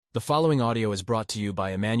The following audio is brought to you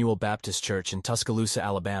by Emmanuel Baptist Church in Tuscaloosa,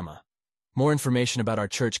 Alabama. More information about our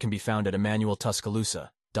church can be found at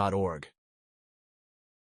emmanueltuscaloosa.org.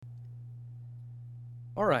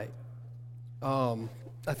 All right. I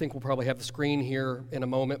think we'll probably have the screen here in a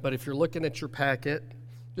moment, but if you're looking at your packet,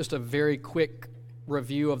 just a very quick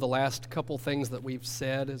review of the last couple things that we've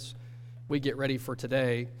said as we get ready for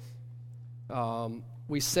today.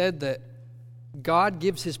 We said that God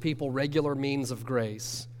gives his people regular means of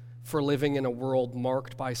grace for living in a world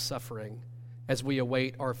marked by suffering as we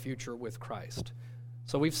await our future with Christ.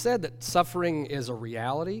 So we've said that suffering is a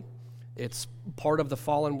reality. It's part of the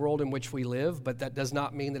fallen world in which we live, but that does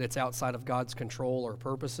not mean that it's outside of God's control or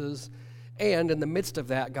purposes. And in the midst of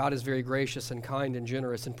that, God is very gracious and kind and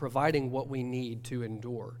generous in providing what we need to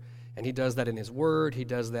endure. And he does that in his word. He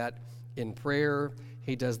does that in prayer.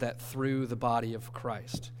 He does that through the body of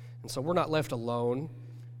Christ. And so we're not left alone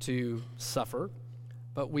to suffer,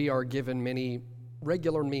 but we are given many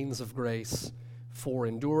regular means of grace for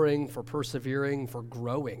enduring, for persevering, for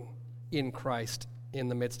growing in Christ in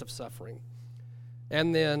the midst of suffering.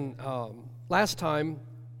 And then last time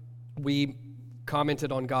we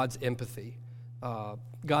commented on God's empathy.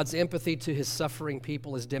 God's empathy to his suffering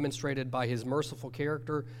people is demonstrated by his merciful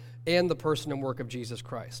character and the person and work of Jesus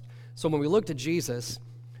Christ. So when we looked at Jesus,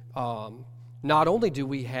 not only do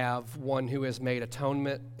we have one who has made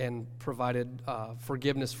atonement and provided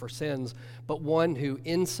forgiveness for sins, but one who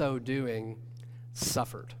in so doing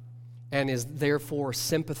suffered and is therefore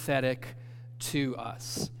sympathetic to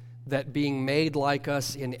us, that being made like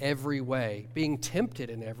us in every way, being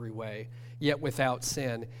tempted in every way, yet without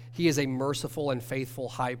sin, he is a merciful and faithful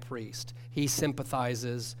high priest. He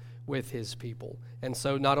sympathizes with his people. And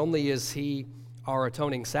so not only is he our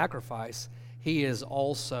atoning sacrifice, he is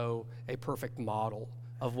also a perfect model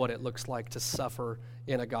of what it looks like to suffer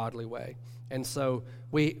in a godly way. And so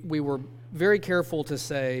we were very careful to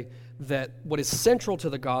say that what is central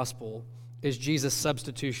to the gospel is Jesus'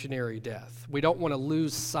 substitutionary death. We don't want to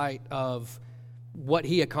lose sight of what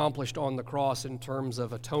he accomplished on the cross in terms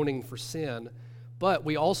of atoning for sin, but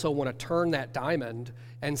we also want to turn that diamond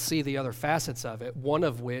and see the other facets of it, one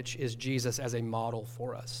of which is Jesus as a model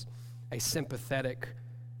for us, a sympathetic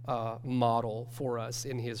model for us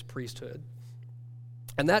in his priesthood.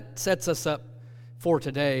 And that sets us up for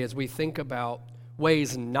today as we think about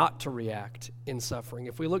ways not to react in suffering.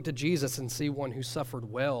 If we look to Jesus and see one who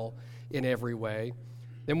suffered well in every way,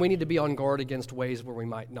 then we need to be on guard against ways where we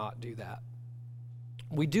might not do that.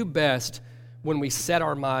 We do best when we set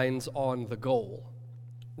our minds on the goal,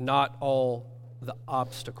 not all the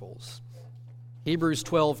obstacles. Hebrews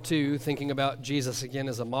 12:2, thinking about Jesus again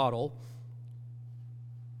as a model,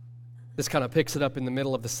 this kind of picks it up in the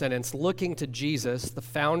middle of the sentence, looking to Jesus, the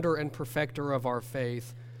founder and perfecter of our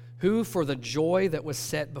faith, who for the joy that was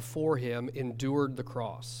set before him endured the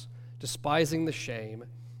cross, despising the shame,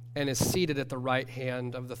 and is seated at the right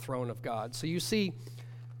hand of the throne of God. So you see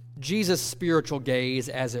Jesus' spiritual gaze,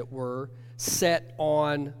 as it were, set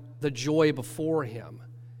on the joy before him,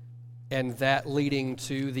 and that leading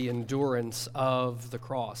to the endurance of the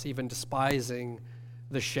cross, even despising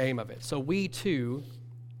the shame of it. So we too,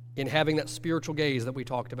 in having that spiritual gaze that we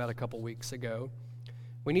talked about a couple weeks ago,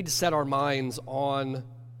 we need to set our minds on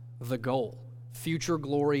the goal, future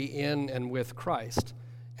glory in and with Christ,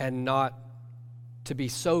 and not to be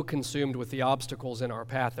so consumed with the obstacles in our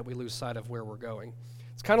path that we lose sight of where we're going.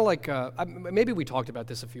 It's kind of like, maybe we talked about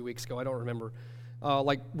this a few weeks ago, I don't remember,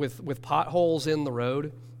 like with potholes in the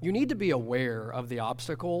road, you need to be aware of the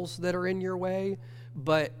obstacles that are in your way,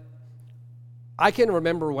 but I can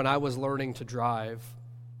remember when I was learning to drive,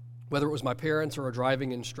 whether it was my parents or a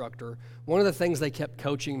driving instructor, one of the things they kept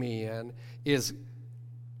coaching me in is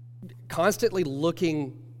constantly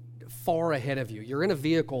looking far ahead of you. You're in a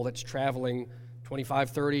vehicle that's traveling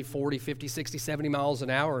 25, 30, 40, 50, 60, 70 miles an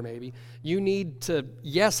hour maybe. You need to,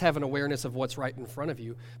 yes, have an awareness of what's right in front of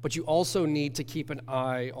you, but you also need to keep an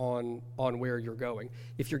eye on where you're going.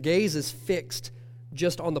 If your gaze is fixed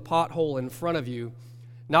just on the pothole in front of you,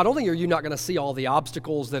 not only are you not going to see all the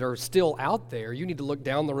obstacles that are still out there, you need to look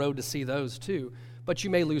down the road to see those too, but you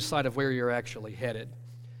may lose sight of where you're actually headed.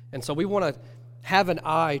 And so we want to have an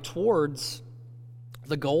eye towards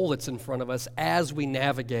the goal that's in front of us as we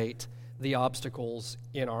navigate the obstacles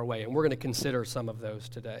in our way. And we're going to consider some of those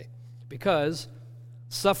today, because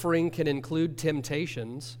suffering can include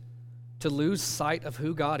temptations to lose sight of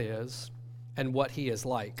who God is and what he is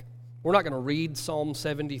like. We're not going to read Psalm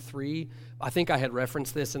 73. I think I had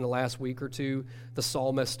referenced this in the last week or two, the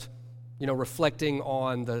psalmist, reflecting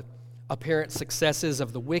on the apparent successes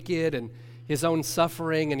of the wicked and his own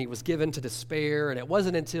suffering and he was given to despair. And it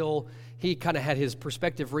wasn't until he kind of had his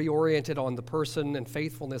perspective reoriented on the person and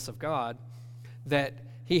faithfulness of God that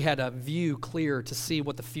he had a view clear to see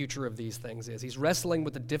what the future of these things is. He's wrestling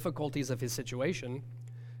with the difficulties of his situation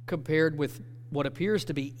compared with what appears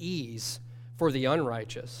to be ease for the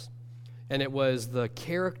unrighteous. And it was the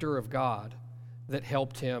character of God that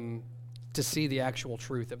helped him to see the actual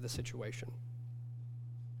truth of the situation.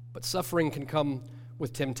 But suffering can come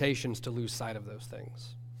with temptations to lose sight of those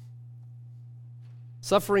things.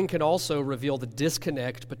 Suffering can also reveal the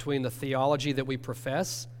disconnect between the theology that we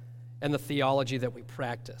profess and the theology that we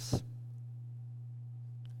practice.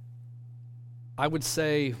 I would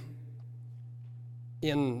say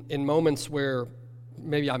in moments where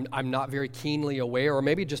maybe I'm not very keenly aware, or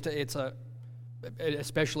maybe just it's a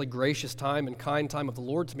especially gracious time and kind time of the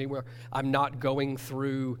Lord to me where I'm not going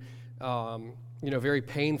through very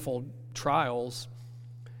painful trials,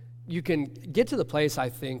 you can get to the place, I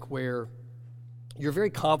think, where you're very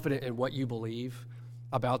confident in what you believe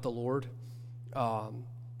about the Lord,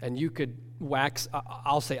 and you could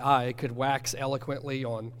I could wax eloquently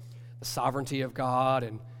on the sovereignty of God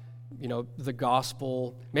and the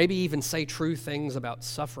gospel, maybe even say true things about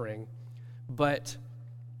suffering, but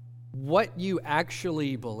what you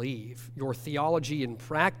actually believe, your theology and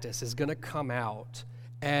practice, is going to come out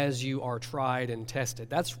as you are tried and tested.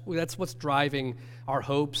 That's what's driving our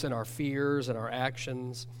hopes and our fears and our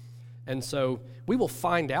actions. And so we will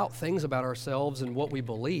find out things about ourselves and what we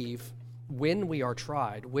believe when we are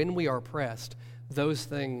tried, when we are pressed. Those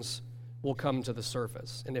things will come to the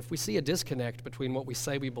surface. And if we see a disconnect between what we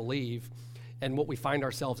say we believe and what we find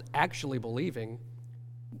ourselves actually believing,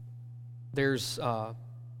 there's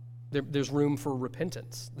room for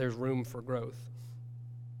repentance. There's room for growth.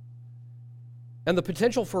 And the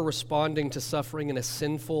potential for responding to suffering in a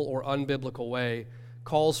sinful or unbiblical way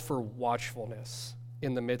calls for watchfulness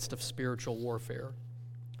in the midst of spiritual warfare.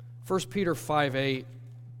 1 Peter 5:8,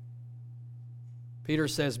 Peter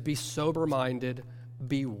says, "Be sober-minded,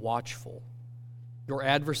 be watchful. Your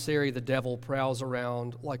adversary, the devil, prowls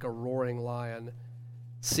around like a roaring lion,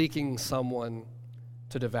 seeking someone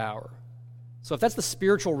to devour." So if that's the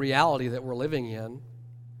spiritual reality that we're living in,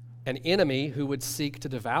 an enemy who would seek to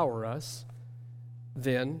devour us,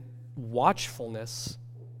 then watchfulness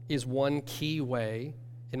is one key way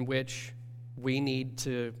in which we need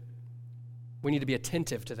to be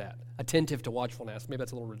attentive to that, attentive to watchfulness. Maybe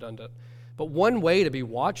that's a little redundant. But one way to be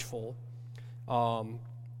watchful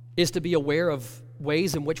is to be aware of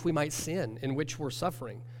ways in which we might sin, in which we're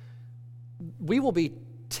suffering. We will be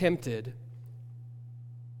tempted.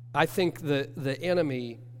 I think the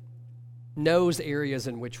enemy knows areas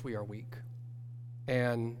in which we are weak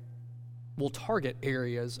and will target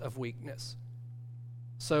areas of weakness.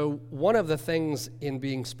 So one of the things in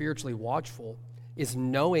being spiritually watchful is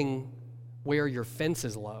knowing where your fence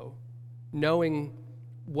is low, knowing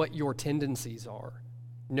what your tendencies are,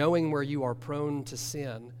 knowing where you are prone to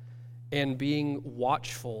sin, and being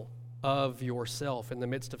watchful of yourself in the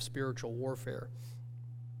midst of spiritual warfare.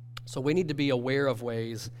 So we need to be aware of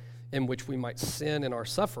ways in which we might sin in our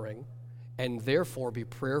suffering and therefore be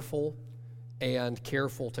prayerful and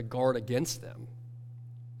careful to guard against them.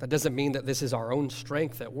 That doesn't mean that this is our own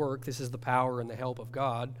strength at work. This is the power and the help of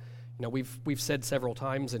God. We've said several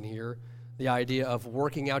times in here the idea of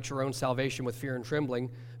working out your own salvation with fear and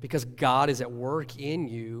trembling because God is at work in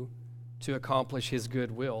you to accomplish his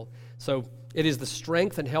good will. So it is the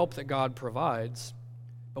strength and help that God provides,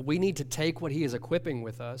 but we need to take what he is equipping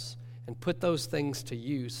with us and put those things to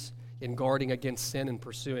use in guarding against sin and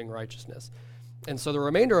pursuing righteousness. And so the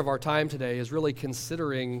remainder of our time today is really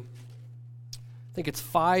considering, I think it's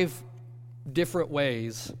 5 different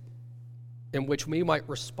ways in which we might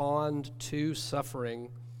respond to suffering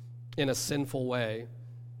in a sinful way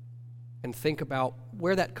and think about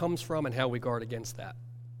where that comes from and how we guard against that.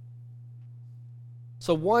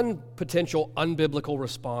 So one potential unbiblical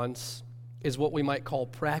response is what we might call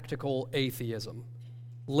practical atheism,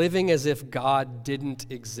 living as if God didn't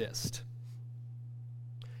exist.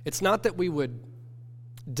 It's not that we would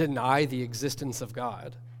deny the existence of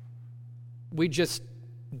God. We just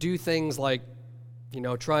do things like,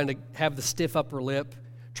 trying to have the stiff upper lip,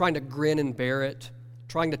 trying to grin and bear it,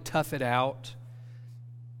 trying to tough it out,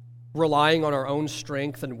 relying on our own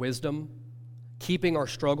strength and wisdom, keeping our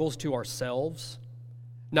struggles to ourselves,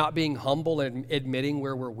 not being humble and admitting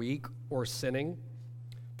where we're weak or sinning.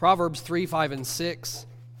 Proverbs 3, 5, and 6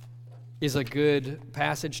 is a good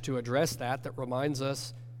passage to address that reminds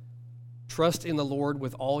us, trust in the Lord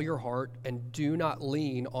with all your heart and do not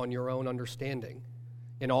lean on your own understanding.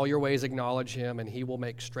 In all your ways acknowledge him and he will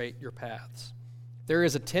make straight your paths. There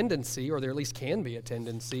is a tendency, or there at least can be a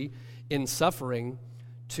tendency, in suffering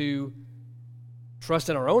to trust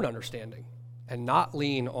in our own understanding and not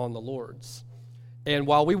lean on the Lord's. And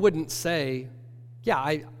while we wouldn't say,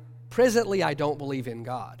 presently I don't believe in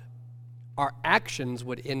God, our actions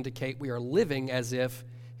would indicate we are living as if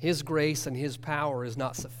His grace and His power is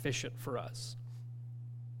not sufficient for us.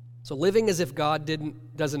 So living as if God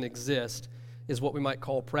doesn't exist is what we might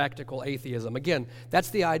call practical atheism. Again,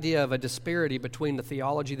 that's the idea of a disparity between the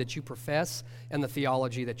theology that you profess and the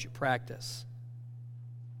theology that you practice.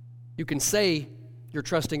 You can say you're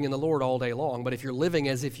trusting in the Lord all day long, but if you're living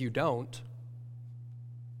as if you don't,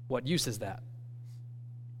 what use is that?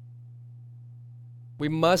 We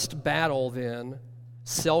must battle, then,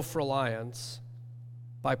 self-reliance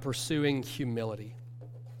by pursuing humility.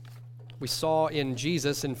 We saw in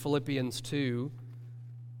Jesus in Philippians 2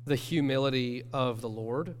 the humility of the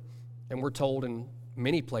Lord, and we're told in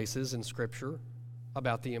many places in Scripture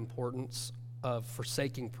about the importance of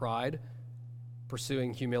forsaking pride,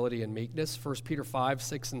 pursuing humility and meekness. 1 Peter 5,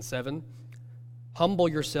 6, and 7. Humble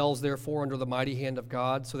yourselves, therefore, under the mighty hand of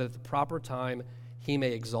God, so that at the proper time He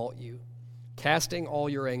may exalt you, casting all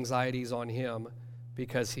your anxieties on Him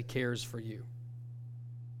because He cares for you.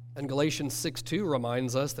 And Galatians 6:2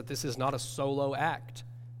 reminds us that this is not a solo act.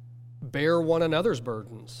 Bear one another's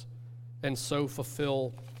burdens and so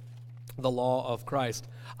fulfill the law of Christ.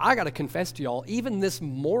 I got to confess to y'all, even this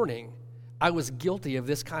morning, I was guilty of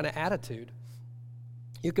this kind of attitude.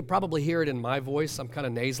 You could probably hear it in my voice. I'm kind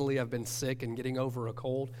of nasally. I've been sick and getting over a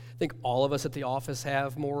cold. I think all of us at the office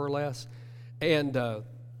have, more or less. And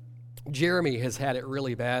Jeremy has had it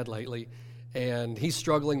really bad lately, and he's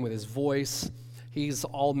struggling with his voice. He's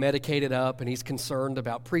all medicated up, and he's concerned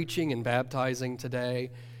about preaching and baptizing today.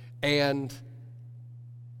 And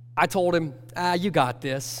I told him, you got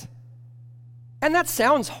this. And that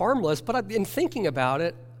sounds harmless, but in thinking about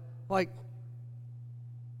it,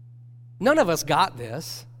 none of us got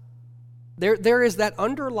this. There is that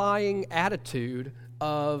underlying attitude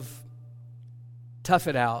of tough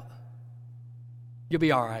it out. You'll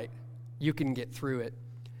be all right. You can get through it.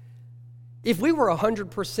 If we were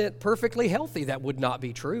 100% perfectly healthy, that would not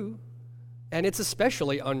be true. And it's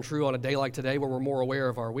especially untrue on a day like today where we're more aware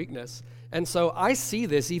of our weakness. And so I see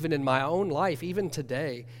this even in my own life, even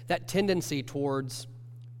today, that tendency towards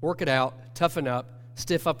work it out, toughen up,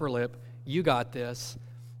 stiff upper lip, you got this,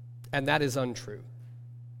 and that is untrue.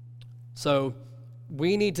 So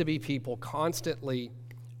we need to be people constantly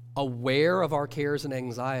aware of our cares and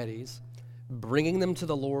anxieties, bringing them to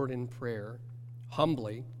the Lord in prayer,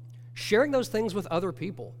 humbly, sharing those things with other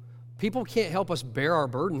people. People can't help us bear our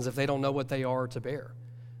burdens if they don't know what they are to bear.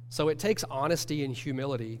 So it takes honesty and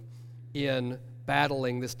humility in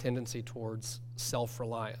battling this tendency towards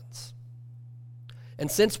self-reliance. And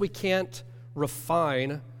since we can't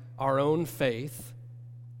refine our own faith,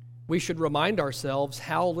 we should remind ourselves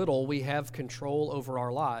how little we have control over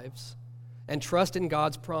our lives and trust in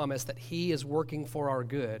God's promise that He is working for our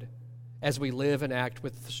good as we live and act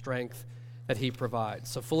with the strength that He provides.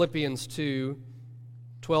 So Philippians 2,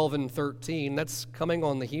 12 and 13, that's coming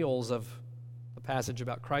on the heels of the passage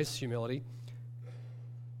about Christ's humility.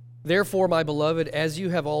 Therefore, my beloved, as you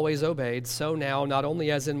have always obeyed, so now, not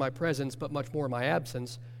only as in my presence, but much more in my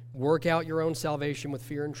absence, work out your own salvation with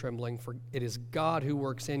fear and trembling, for it is God who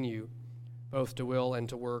works in you, both to will and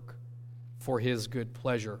to work for His good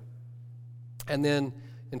pleasure. And then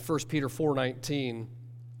in 1 Peter 4:19,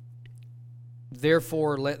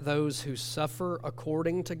 therefore let those who suffer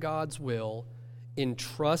according to God's will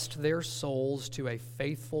entrust their souls to a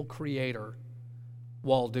faithful Creator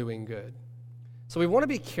while doing good. So we want to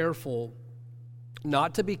be careful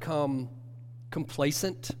not to become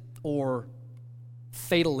complacent or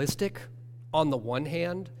fatalistic on the one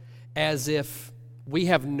hand, as if we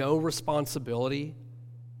have no responsibility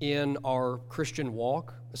in our Christian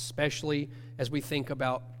walk, especially as we think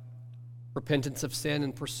about repentance of sin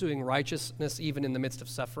and pursuing righteousness even in the midst of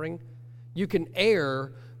suffering. You can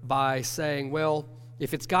err by saying, well,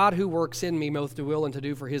 if it's God who works in me both to will and to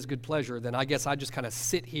do for His good pleasure, then I guess I just kind of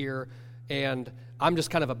sit here and I'm just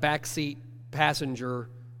kind of a backseat passenger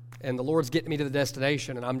and the Lord's getting me to the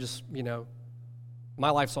destination and I'm just, my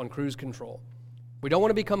life's on cruise control. We don't want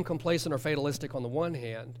to become complacent or fatalistic on the one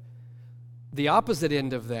hand. The opposite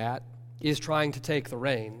end of that is trying to take the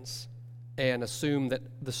reins and assume that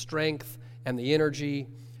the strength and the energy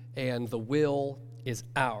and the will is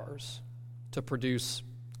ours to produce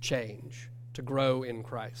change, to grow in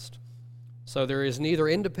Christ. So there is neither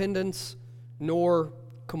independence nor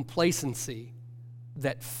complacency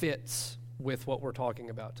that fits with what we're talking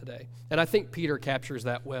about today. And I think Peter captures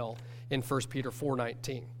that well in 1 Peter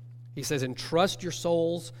 4:19. He says, entrust your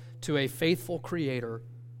souls to a faithful Creator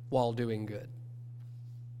while doing good.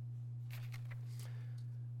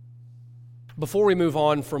 Before we move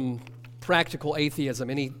on from practical atheism,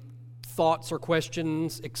 any thoughts or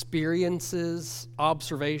questions, experiences,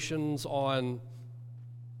 observations on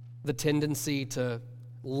the tendency to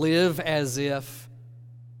live as if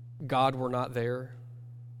God were not there?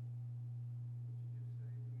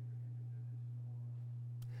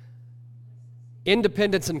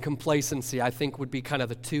 Independence and complacency, I think, would be kind of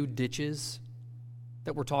the two ditches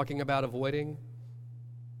that we're talking about avoiding.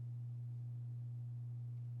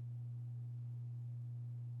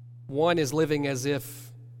 One is living as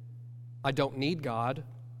if I don't need God.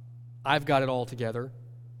 I've got it all together.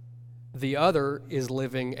 The other is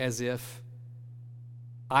living as if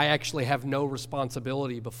I actually have no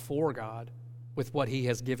responsibility before God with what He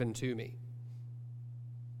has given to me.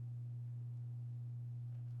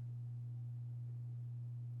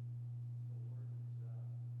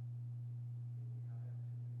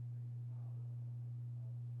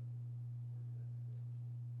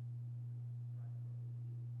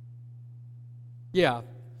 Yeah.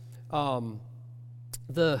 I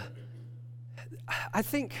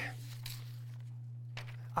think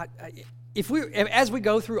as we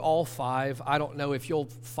go through all five, I don't know if you'll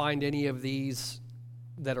find any of these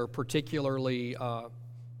that are particularly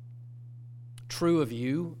true of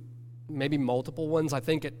you, maybe multiple ones. I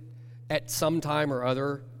think at some time or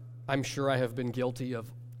other, I'm sure I have been guilty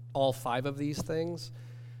of all five of these things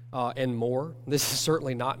and more. This is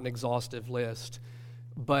certainly not an exhaustive list,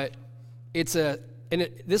 but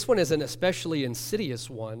this one is an especially insidious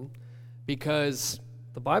one because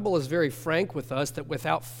the Bible is very frank with us that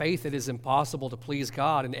without faith it is impossible to please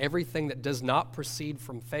God, and everything that does not proceed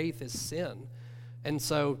from faith is sin. And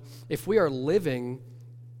so if we are living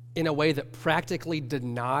in a way that practically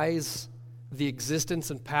denies the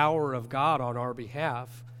existence and power of God on our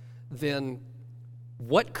behalf, then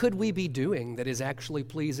what could we be doing that is actually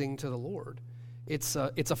pleasing to the Lord? It's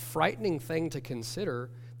a frightening thing to consider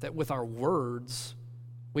that with our words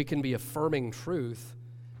we can be affirming truth,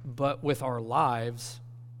 but with our lives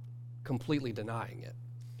completely denying it.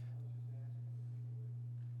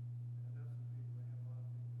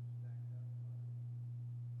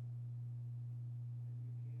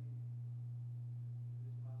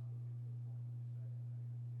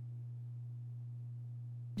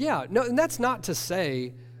 Yeah, no, and that's not to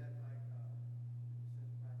say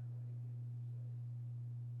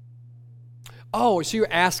oh, so you're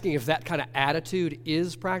asking if that kind of attitude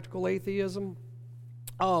is practical atheism?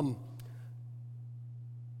 I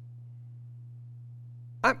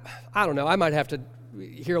don't know. I might have to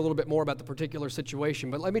hear a little bit more about the particular situation,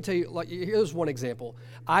 but let me tell you, here's one example.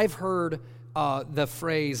 I've heard the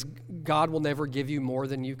phrase, God will never give you more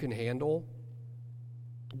than you can handle.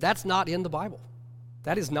 That's not in the Bible.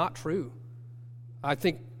 That is not true. I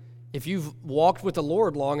think if you've walked with the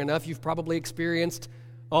Lord long enough, you've probably experienced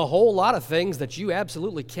a whole lot of things that you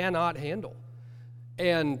absolutely cannot handle.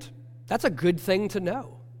 And that's a good thing to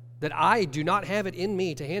know, that I do not have it in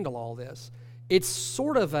me to handle all this. It's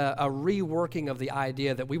sort of a reworking of the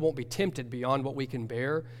idea that we won't be tempted beyond what we can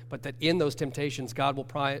bear, but that in those temptations, God will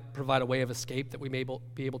provide a way of escape that we may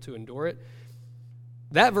be able to endure it.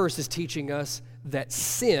 That verse is teaching us that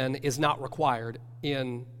sin is not required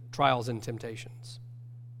in trials and temptations.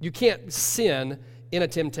 You can't sin in a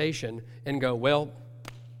temptation and go, well,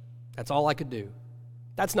 that's all I could do.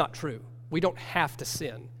 That's not true. We don't have to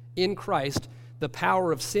sin. In Christ, the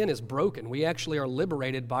power of sin is broken. We actually are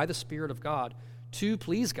liberated by the Spirit of God to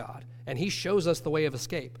please God, and He shows us the way of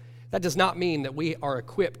escape. That does not mean that we are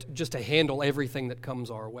equipped just to handle everything that comes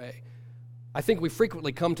our way. I think we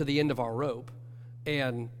frequently come to the end of our rope,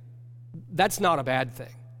 and that's not a bad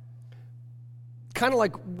thing. Kind of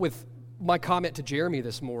like with my comment to Jeremy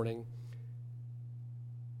this morning,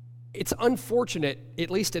 it's unfortunate, at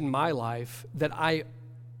least in my life, that I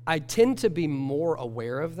tend to be more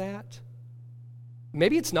aware of that.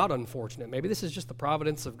 Maybe it's not unfortunate. Maybe this is just the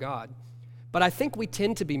providence of God. But I think we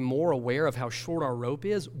tend to be more aware of how short our rope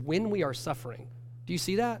is when we are suffering. Do you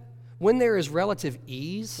see that? When there is relative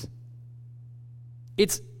ease,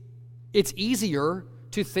 it's easier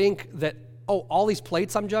to think that, oh, all these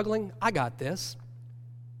plates I'm juggling, I got this.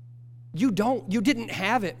 You didn't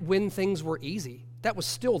have it when things were easy. That was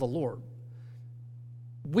still the Lord.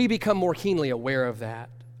 We become more keenly aware of that,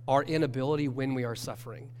 our inability when we are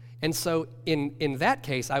suffering. And so in that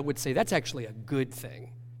case, I would say that's actually a good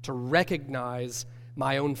thing, to recognize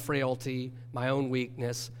my own frailty, my own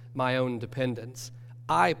weakness, my own dependence.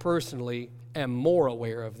 I personally am more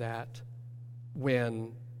aware of that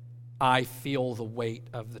when I feel the weight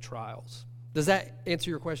of the trials. Does that answer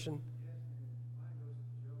your question?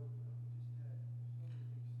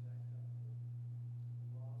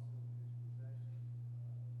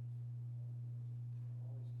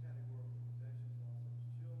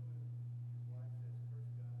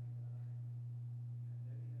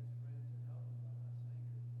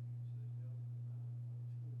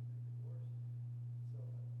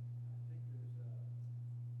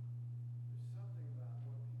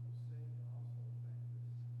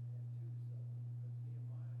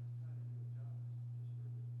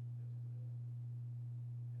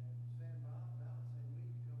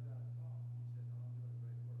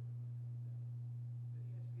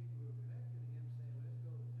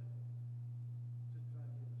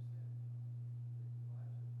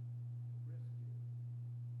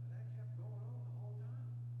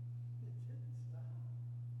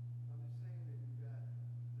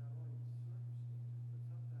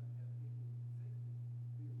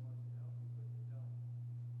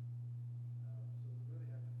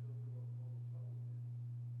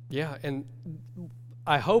 Yeah, and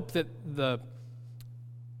I hope that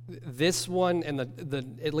this one and the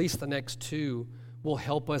at least the next two will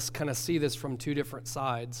help us kind of see this from two different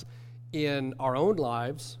sides in our own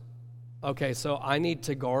lives. Okay, so I need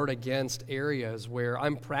to guard against areas where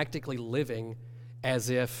I'm practically living as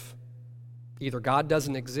if either God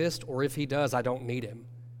doesn't exist, or if he does, I don't need him.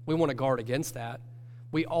 We want to guard against that.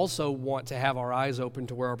 We also want to have our eyes open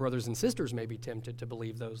to where our brothers and sisters may be tempted to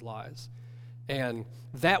believe those lies. And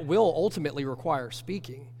that will ultimately require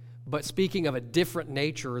speaking, but speaking of a different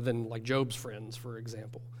nature than like Job's friends, for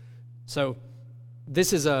example. So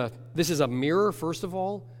this is a mirror, first of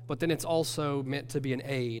all, but then it's also meant to be an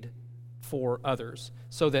aid for others,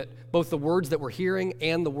 so that both the words that we're hearing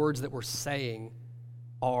and the words that we're saying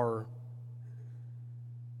are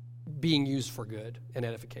being used for good and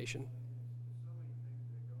edification.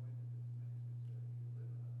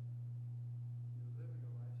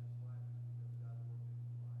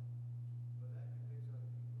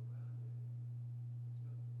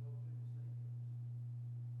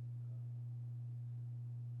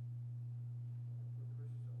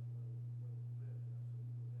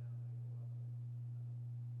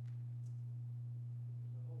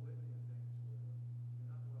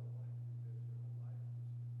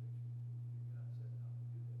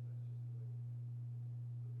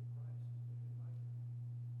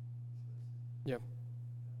 Yeah.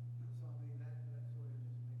 So I mean that sort of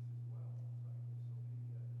just makes as well. It's like there's so many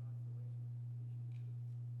constellations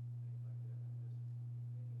of issues and things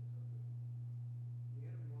like that. I'm just thinking in terms of the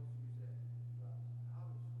enemy wants to use that out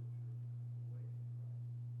of Scripture away from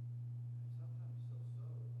Christ, and sometimes so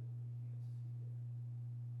subtle that we can't see it.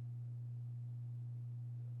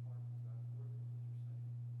 Apart from God's word,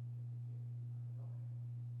 is what you're saying.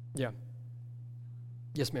 We can't. Yeah.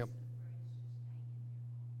 Yes, ma'am.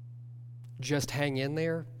 Just hang in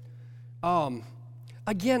there.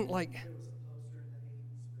 Again, like, There was a poster in the 80s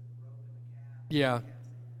with the rope and the cap. yeah,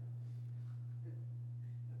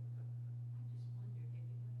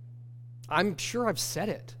 I'm sure I've said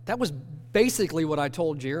it. That was basically what I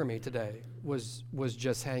told Jeremy today, was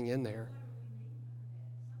just hang in there.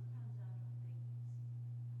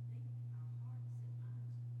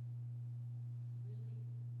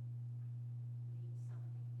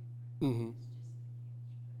 Mm-hmm.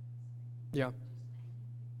 Yeah.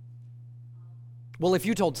 Well, if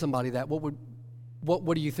you told somebody that,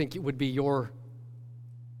 what do you think it would be your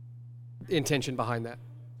intention behind that?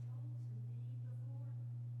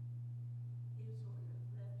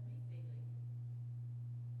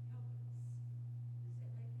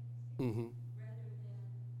 Mm-hmm.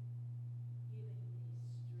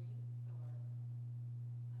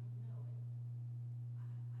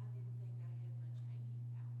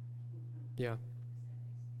 Yeah.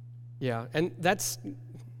 Yeah, and that's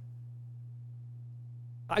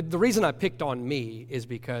the reason I picked on me is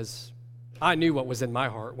because I knew what was in my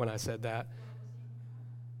heart when I said that.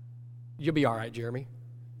 You'll be all right, Jeremy.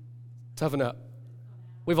 Toughen up.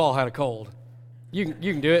 We've all had a cold. You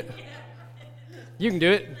can do it. You can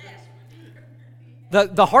do it.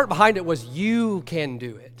 The heart behind it was you can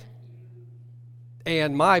do it.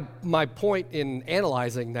 And my point in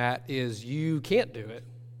analyzing that is you can't do it.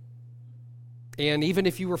 And even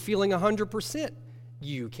if you were feeling 100%,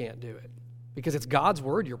 you can't do it because it's God's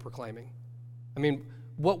word you're proclaiming. I mean,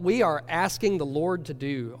 what we are asking the Lord to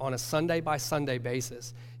do on a Sunday by Sunday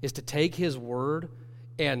basis is to take his word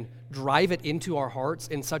and drive it into our hearts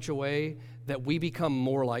in such a way that we become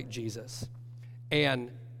more like Jesus. And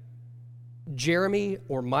Jeremy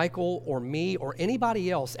or Michael or me or anybody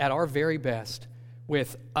else at our very best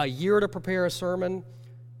with a year to prepare a sermon,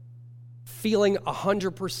 feeling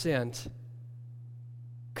 100%,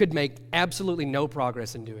 could make absolutely no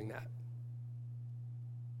progress in doing that.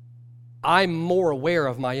 I'm more aware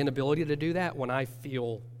of my inability to do that when I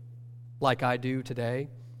feel like I do today.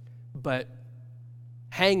 But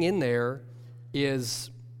hang in there is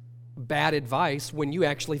bad advice when you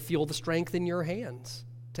actually feel the strength in your hands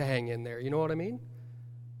to hang in there. You know what I mean?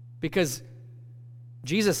 Because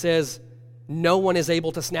Jesus says, no one is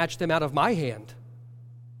able to snatch them out of my hand.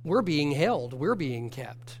 We're being held. We're being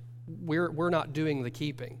kept. We're not doing the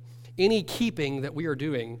keeping. Any keeping that we are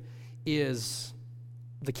doing is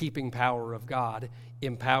the keeping power of God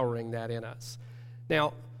empowering that in us.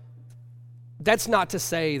 Now, that's not to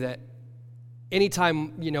say that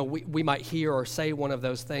anytime, we might hear or say one of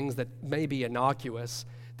those things that may be innocuous,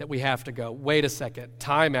 that we have to go, wait a second,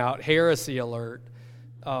 time out, heresy alert.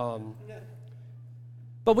 But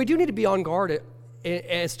we do need to be on guard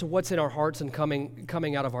as to what's in our hearts and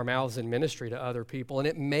coming out of our mouths in ministry to other people. And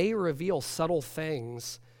it may reveal subtle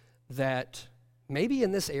things that maybe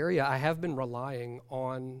in this area I have been relying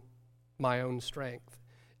on my own strength.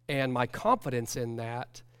 And my confidence in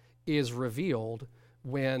that is revealed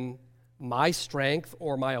when my strength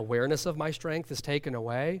or my awareness of my strength is taken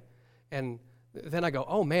away. And then I go,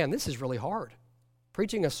 oh man, this is really hard.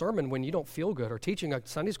 Preaching a sermon when you don't feel good or teaching a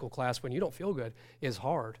Sunday school class when you don't feel good is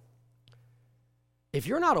hard. If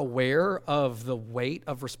you're not aware of the weight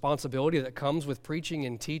of responsibility that comes with preaching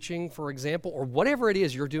and teaching, for example, or whatever it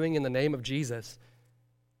is you're doing in the name of Jesus,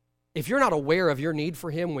 if you're not aware of your need for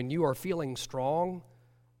him when you are feeling strong,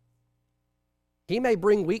 he may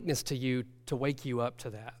bring weakness to you to wake you up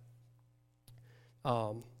to that.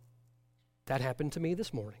 That happened to me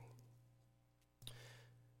this morning.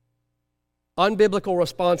 Unbiblical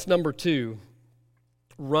response number 2,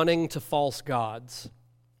 running to false gods.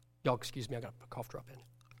 Y'all, excuse me, I got to put a cough drop in.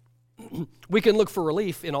 We can look for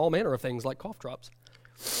relief in all manner of things like cough drops.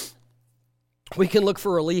 We can look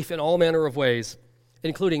for relief in all manner of ways,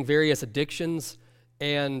 including various addictions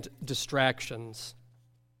and distractions.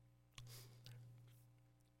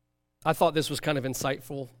 I thought this was kind of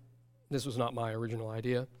insightful. This was not my original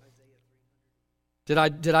idea. Did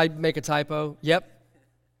I make a typo? Yep.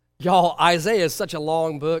 Y'all, Isaiah is such a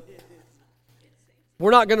long book.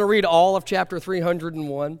 We're not going to read all of chapter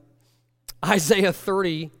 301. Isaiah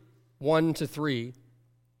 30, 1-3.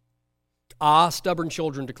 Ah, stubborn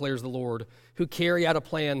children, declares the Lord, who carry out a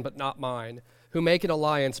plan but not mine, who make an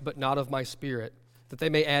alliance but not of my spirit, that they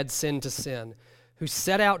may add sin to sin, who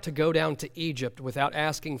set out to go down to Egypt without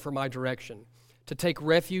asking for my direction, to take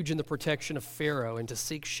refuge in the protection of Pharaoh and to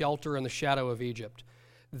seek shelter in the shadow of Egypt.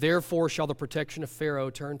 Therefore shall the protection of Pharaoh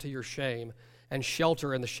turn to your shame, and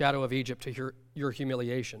shelter in the shadow of Egypt to your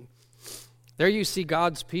humiliation. There you see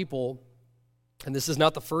God's people, and this is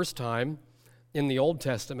not the first time in the Old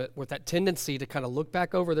Testament, with that tendency to kind of look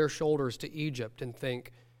back over their shoulders to Egypt and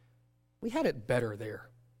think, we had it better there.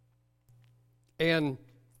 And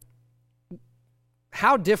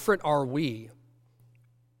how different are we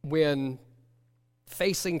when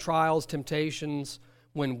facing trials, temptations,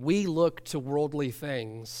 when we look to worldly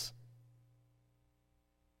things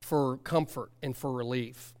for comfort and for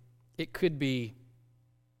relief? It could be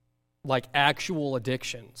like actual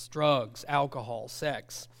addictions, drugs, alcohol,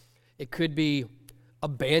 sex. It could be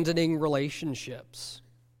abandoning relationships.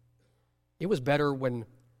 It was better when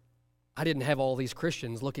I didn't have all these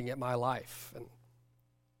Christians looking at my life and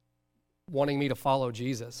wanting me to follow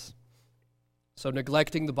Jesus. So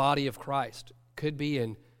neglecting the body of Christ could be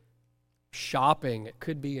in shopping, it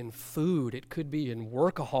could be in food, it could be in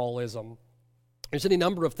workaholism. There's any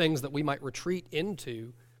number of things that we might retreat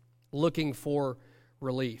into looking for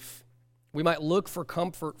relief. We might look for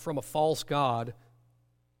comfort from a false god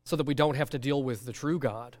so that we don't have to deal with the true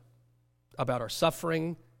God about our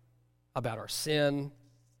suffering, about our sin.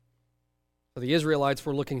 So the Israelites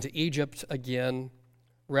were looking to Egypt again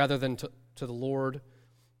rather than to the Lord.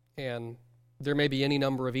 And there may be any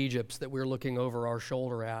number of Egypts that we're looking over our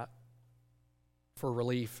shoulder at for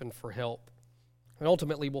relief and for help. And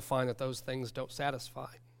ultimately we'll find that those things don't satisfy.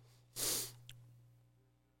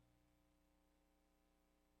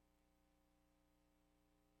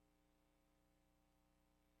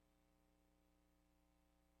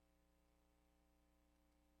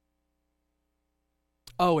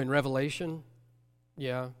 Oh, in Revelation?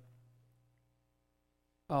 Yeah.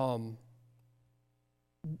 I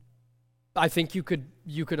think you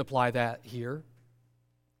could apply that here.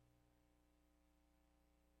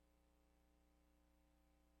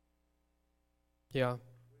 Yeah.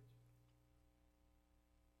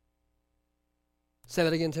 Say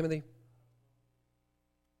that again, Timothy.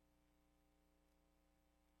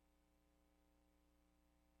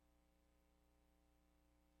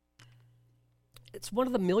 It's one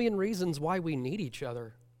of the million reasons why we need each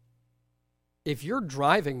other. If you're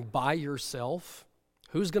driving by yourself,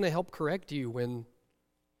 who's going to help correct you when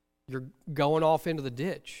you're going off into the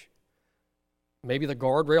ditch? Maybe the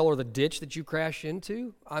guardrail or the ditch that you crash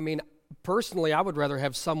into? I mean, personally, I would rather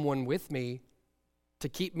have someone with me to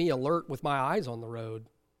keep me alert with my eyes on the road.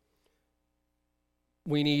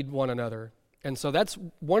 We need one another. And so that's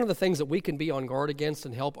one of the things that we can be on guard against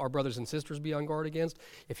and help our brothers and sisters be on guard against.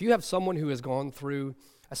 If you have someone who has gone through,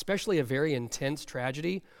 especially a very intense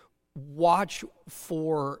tragedy, watch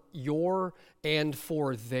for your and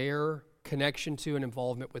for their connection to and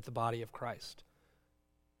involvement with the body of Christ.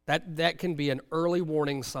 That can be an early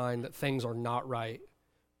warning sign that things are not right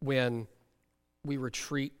when we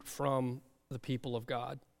retreat from the people of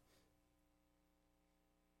God.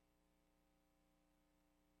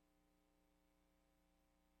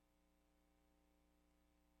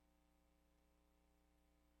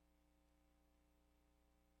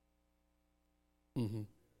 Mm-hmm.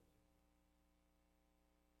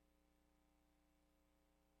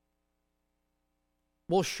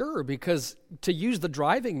 Well, sure, because to use the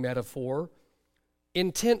driving metaphor,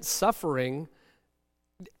 intense suffering,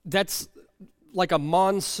 that's like a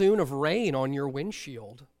monsoon of rain on your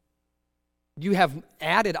windshield. You have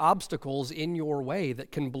added obstacles in your way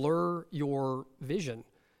that can blur your vision.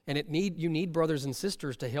 And you need brothers and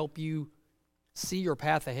sisters to help you see your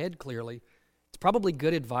path ahead clearly. It's probably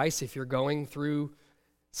good advice if you're going through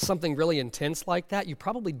something really intense like that. You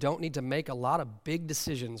probably don't need to make a lot of big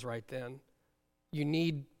decisions right then. You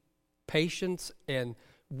need patience and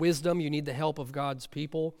wisdom. You need the help of God's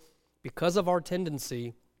people because of our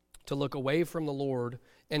tendency to look away from the Lord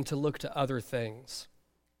and to look to other things.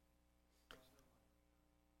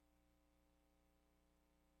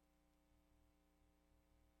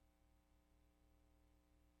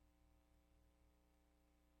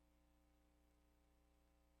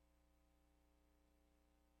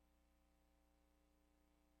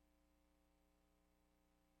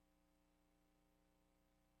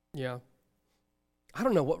 Yeah. I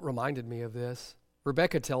don't know what reminded me of this.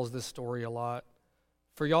 Rebecca tells this story a lot.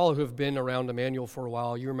 For y'all who have been around Emmanuel for a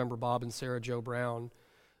while, you remember Bob and Sarah Jo Brown.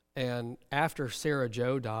 And after Sarah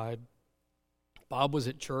Jo died, Bob was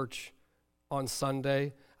at church on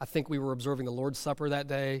Sunday. I think we were observing the Lord's Supper that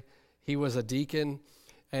day. He was a deacon,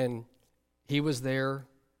 and he was there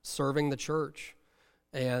serving the church.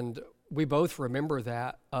 And we both remember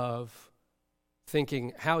that, of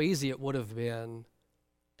thinking how easy it would have been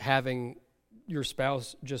having your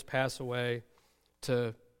spouse just pass away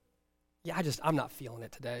to, I'm not feeling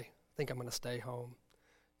it today. I think I'm going to stay home.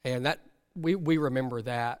 And that we remember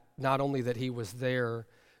that, not only that he was there,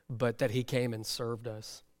 but that he came and served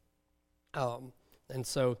us. And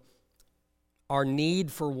so our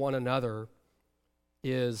need for one another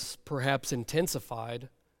is perhaps intensified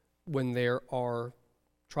when there are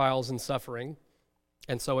trials and suffering.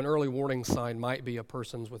 And so an early warning sign might be a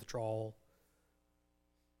person's withdrawal.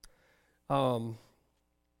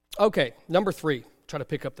 Okay, number 3, try to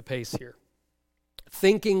pick up the pace here.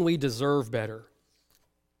 Thinking we deserve better.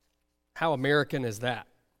 How American is that?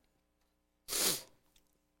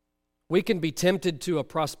 We can be tempted to a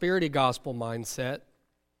prosperity gospel mindset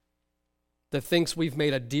that thinks we've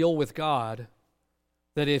made a deal with God,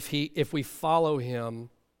 that if we follow him,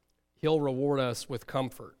 he'll reward us with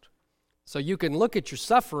comfort. So you can look at your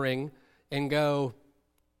suffering and go,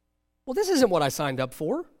 well, this isn't what I signed up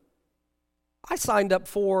for. I signed up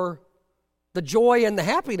for the joy and the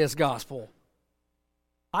happiness gospel.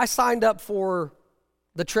 I signed up for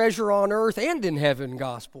the treasure on earth and in heaven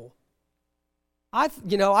gospel.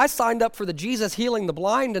 I signed up for the Jesus healing the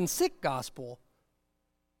blind and sick gospel.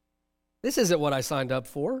 This isn't what I signed up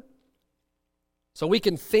for. So we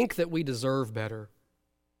can think that we deserve better.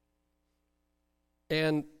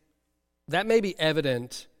 And that may be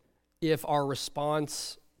evident if our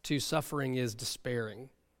response to suffering is despairing.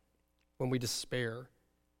 When we despair,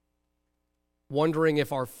 wondering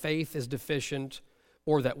if our faith is deficient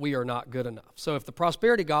or that we are not good enough. So if the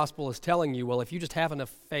prosperity gospel is telling you, well, if you just have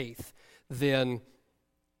enough faith, then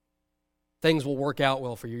things will work out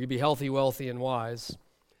well for you. You'll be healthy, wealthy, and wise.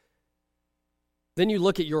 Then you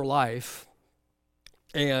look at your life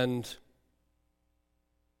and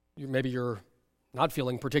maybe you're not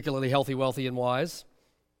feeling particularly healthy, wealthy, and wise.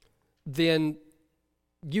 Then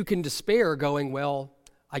you can despair going, well,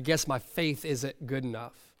 I guess my faith isn't good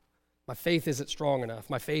enough. My faith isn't strong enough.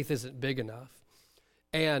 My faith isn't big enough.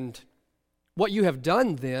 And what you have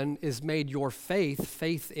done then is made your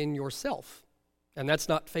faith in yourself. And that's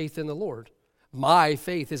not faith in the Lord. My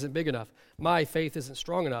faith isn't big enough. My faith isn't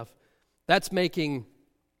strong enough. That's making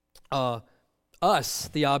us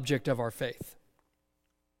the object of our faith.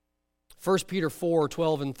 1 Peter 4,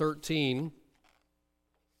 12 and 13.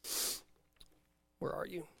 Where are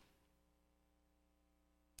you?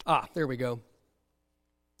 There we go.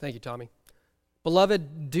 Thank you, Tommy.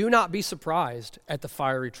 Beloved, do not be surprised at the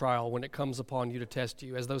fiery trial when it comes upon you to test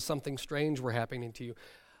you, as though something strange were happening to you.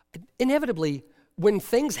 Inevitably, when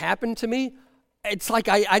things happen to me, it's like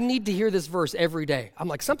I need to hear this verse every day. I'm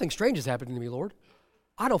like, something strange is happening to me, Lord.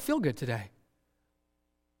 I don't feel good today.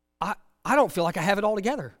 I don't feel like I have it all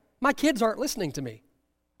together. My kids aren't listening to me.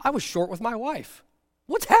 I was short with my wife.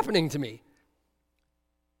 What's happening to me?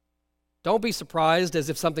 Don't be surprised as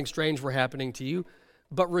if something strange were happening to you,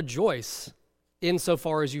 but rejoice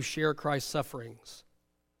insofar as you share Christ's sufferings,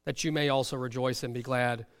 that you may also rejoice and be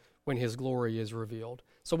glad when his glory is revealed.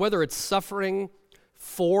 So whether it's suffering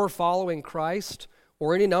for following Christ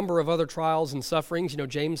or any number of other trials and sufferings,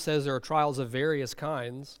 James says there are trials of various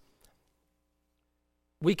kinds,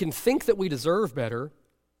 we can think that we deserve better,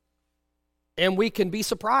 and we can be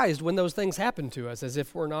surprised when those things happen to us as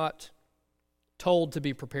if we're not told to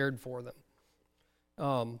be prepared for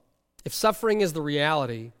them. If suffering is the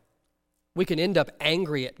reality, we can end up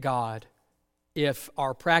angry at God if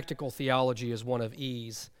our practical theology is one of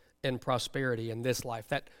ease and prosperity in this life.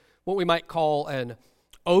 That what we might call an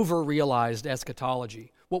over-realized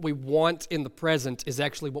eschatology. What we want in the present is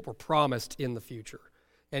actually what we're promised in the future.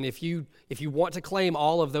 And if you want to claim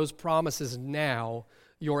all of those promises now,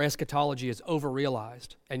 your eschatology is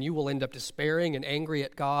over-realized, and you will end up despairing and angry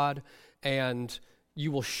at God, and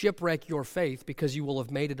you will shipwreck your faith because you will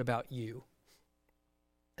have made it about you.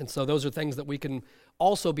 And so those are things that we can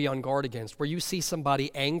also be on guard against. Where you see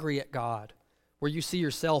somebody angry at God, where you see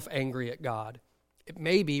yourself angry at God, it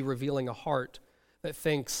may be revealing a heart that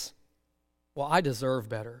thinks, well, I deserve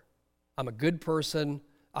better. I'm a good person.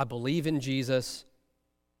 I believe in Jesus.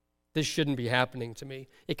 This shouldn't be happening to me.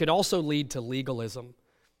 It could also lead to legalism.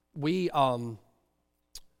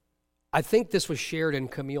 I think this was shared in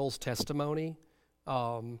Camille's testimony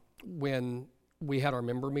when we had our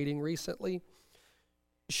member meeting recently.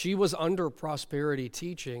 She was under prosperity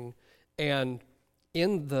teaching, and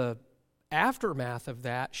in the aftermath of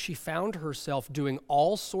that, she found herself doing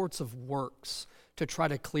all sorts of works to try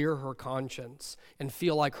to clear her conscience and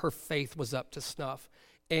feel like her faith was up to snuff.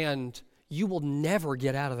 And you will never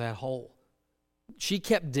get out of that hole. She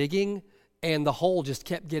kept digging, and the hole just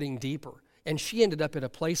kept getting deeper. And she ended up in a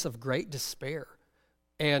place of great despair.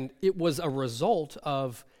 And it was a result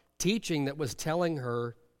of teaching that was telling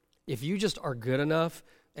her, if you just are good enough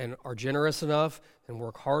and are generous enough and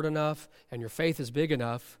work hard enough and your faith is big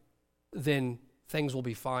enough, then things will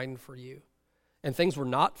be fine for you. And things were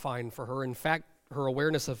not fine for her. In fact, her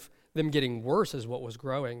awareness of them getting worse is what was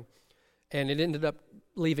growing. And it ended up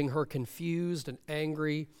leaving her confused and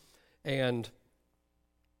angry. And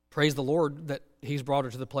praise the Lord that he's brought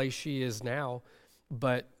her to the place she is now.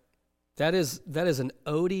 But that is an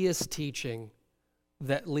odious teaching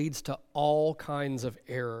that leads to all kinds of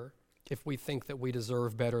error if we think that we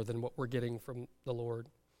deserve better than what we're getting from the Lord.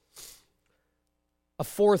 A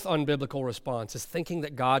fourth unbiblical response is thinking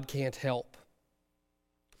that God can't help.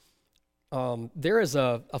 There is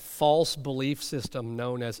a false belief system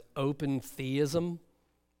known as open theism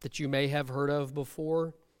that you may have heard of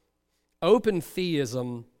before. Open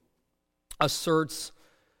theism asserts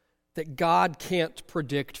that God can't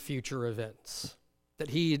predict future events, that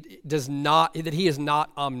he is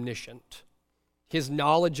not omniscient. His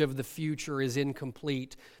knowledge of the future is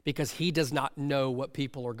incomplete because he does not know what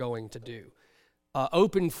people are going to do.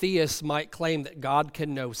 Open theists might claim that God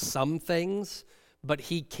can know some things, but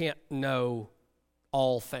he can't know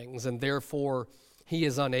all things, and therefore he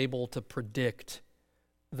is unable to predict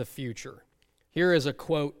the future. Here is a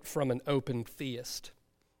quote from an open theist.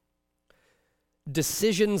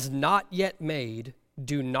 "Decisions not yet made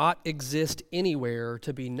do not exist anywhere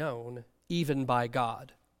to be known, even by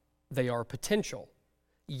God. They are potential,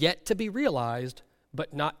 yet to be realized,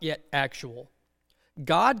 but not yet actual.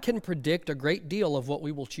 God can predict a great deal of what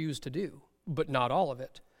we will choose to do, but not all of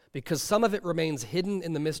it, because some of it remains hidden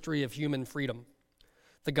in the mystery of human freedom.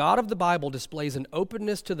 The God of the Bible displays an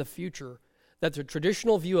openness to the future that the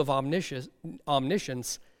traditional view of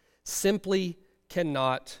omniscience simply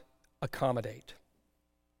cannot accommodate."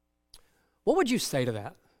 What would you say to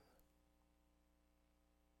that?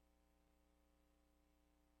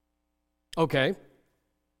 Okay.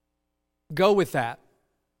 Go with that.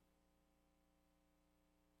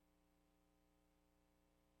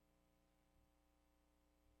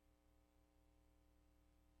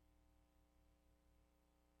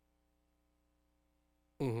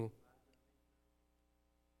 Mm-hmm.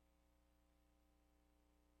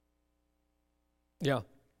 Yeah.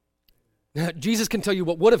 Jesus can tell you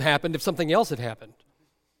what would have happened if something else had happened.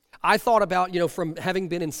 I thought about, from having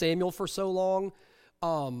been in Samuel for so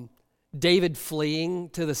long, David fleeing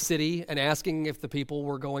to the city and asking if the people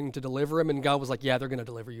were going to deliver him, and God was like, yeah, they're going to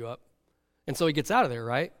deliver you up. And so he gets out of there,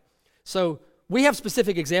 right? So we have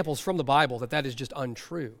specific examples from the Bible that is just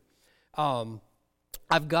untrue.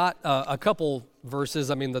 I've got a couple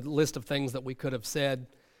verses. I mean, the list of things that we could have said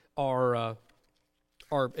are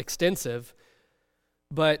extensive,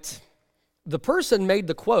 but the person made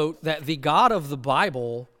the quote that the God of the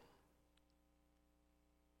Bible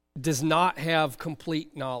does not have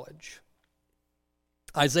complete knowledge.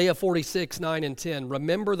 Isaiah 46, 9 and 10,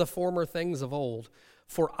 remember the former things of old,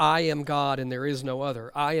 for I am God and there is no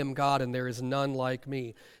other. I am God and there is none like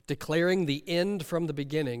me, declaring the end from the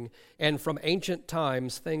beginning and from ancient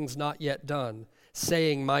times things not yet done,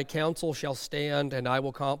 saying, my counsel shall stand and I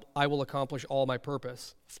will accomplish all my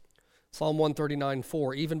purpose. Psalm 139,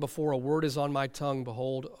 4, even before a word is on my tongue,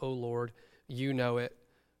 behold, O Lord, you know it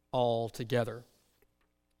altogether.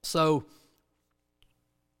 So,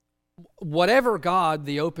 whatever God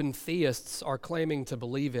the open theists are claiming to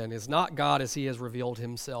believe in is not God as he has revealed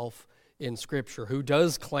himself in Scripture, who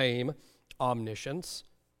does claim omniscience,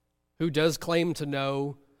 who does claim to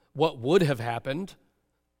know what would have happened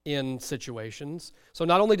in situations. So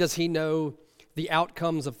not only does he know the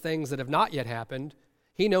outcomes of things that have not yet happened,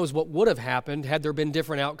 he knows what would have happened had there been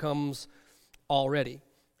different outcomes already.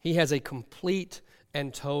 He has a complete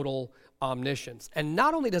and total omniscience. And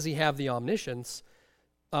not only does he have the omniscience,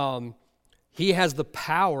 he has the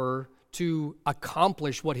power to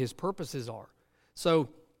accomplish what his purposes are. So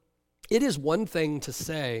it is one thing to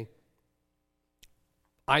say,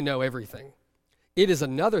 I know everything. It is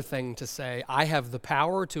another thing to say, I have the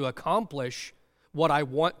power to accomplish what I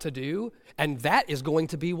want to do, and that is going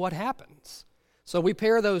to be what happens. So we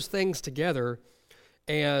pair those things together,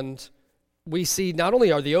 and we see not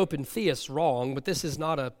only are the open theists wrong, but this is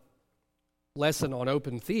not a lesson on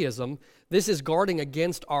open theism. This is guarding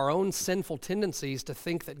against our own sinful tendencies to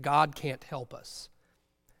think that God can't help us.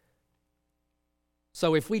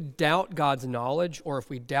 So if we doubt God's knowledge, or if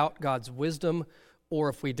we doubt God's wisdom, or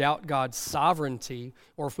if we doubt God's sovereignty,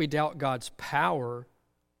 or if we doubt God's power,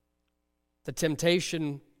 the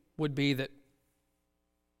temptation would be that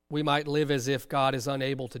we might live as if God is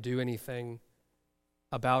unable to do anything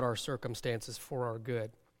about our circumstances for our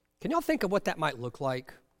good. Can y'all think of what that might look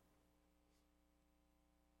like?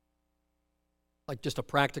 Like just a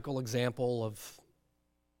practical example of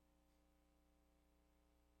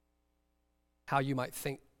how you might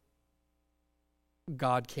think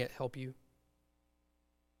God can't help you.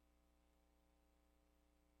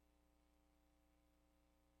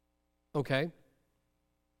 Okay.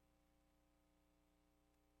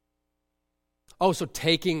 Oh, so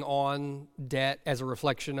taking on debt as a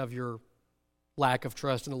reflection of your lack of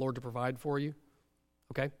trust in the Lord to provide for you?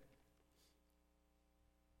 Okay.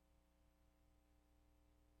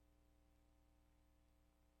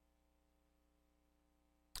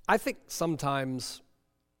 I think sometimes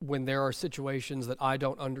when there are situations that I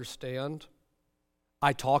don't understand,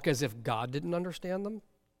 I talk as if God didn't understand them,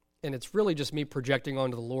 and it's really just me projecting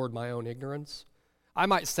onto the Lord my own ignorance. I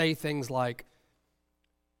might say things like,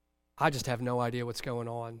 I just have no idea what's going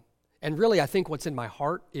on. And really, I think what's in my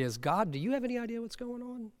heart is, God, do you have any idea what's going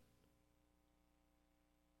on?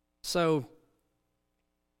 So,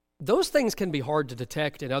 those things can be hard to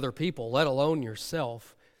detect in other people, let alone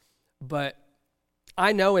yourself. But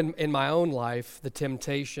I know in my own life the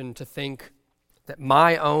temptation to think that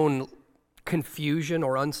my own confusion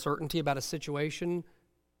or uncertainty about a situation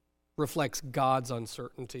reflects God's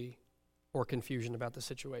uncertainty or confusion about the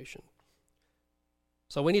situation.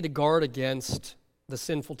 So we need to guard against the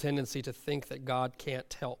sinful tendency to think that God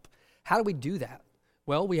can't help. How do we do that?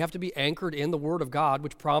 Well, we have to be anchored in the Word of God,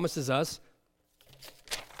 which promises us,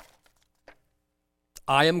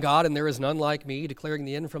 I am God and there is none like me, declaring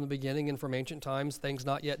the end from the beginning and from ancient times, things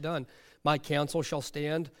not yet done. My counsel shall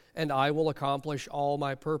stand and I will accomplish all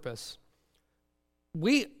my purpose.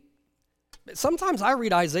 Sometimes I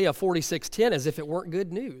read Isaiah 46:10 as if it weren't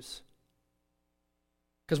good news.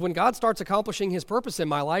 Because when God starts accomplishing his purpose in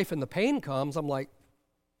my life and the pain comes, I'm like,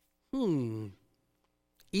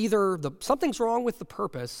 either something's wrong with the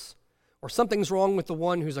purpose or something's wrong with the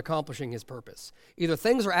one who's accomplishing his purpose. Either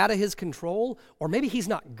things are out of his control or maybe he's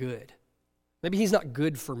not good. Maybe he's not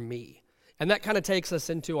good for me. And that kind of takes us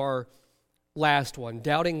into our last one,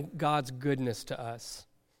 doubting God's goodness to us.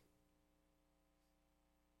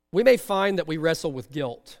 We may find that we wrestle with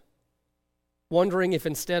guilt, wondering if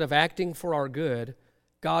instead of acting for our good,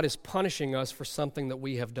 God is punishing us for something that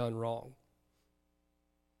we have done wrong.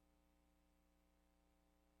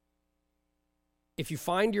 if you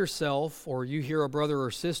find yourself or you hear a brother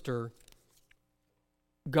or sister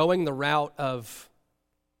going the route of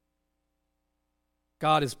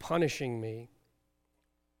God is punishing me,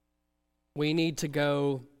 we need to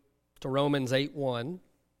go to Romans 8:1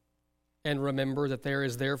 and remember that there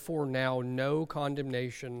is therefore now no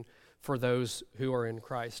condemnation for those who are in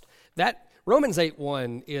Christ. That Romans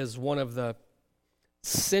 8:1 is one of the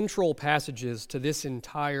central passages to this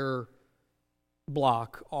entire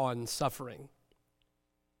block on suffering.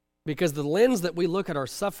 Because the lens that we look at our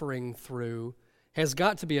suffering through has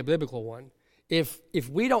got to be a biblical one. If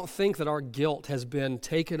we don't think that our guilt has been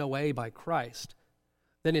taken away by Christ,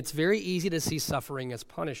 then it's very easy to see suffering as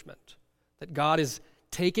punishment, that God is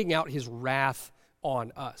taking out his wrath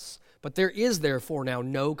on us. But there is therefore now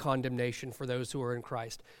no condemnation for those who are in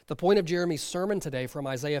Christ. The point of Jeremy's sermon today from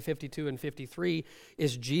Isaiah 52 and 53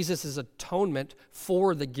 is Jesus' atonement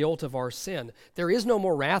for the guilt of our sin. There is no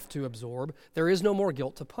more wrath to absorb. There is no more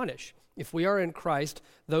guilt to punish. If we are in Christ,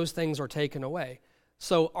 those things are taken away.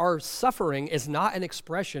 So our suffering is not an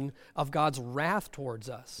expression of God's wrath towards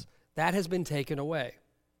us. That has been taken away.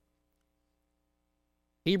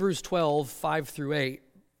 Hebrews 12, 5 through 8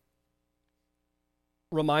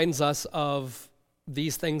 reminds us of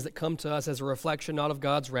these things that come to us as a reflection not of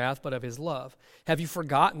God's wrath, but of his love. Have you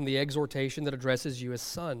forgotten the exhortation that addresses you as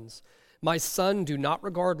sons? My son, do not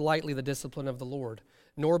regard lightly the discipline of the Lord,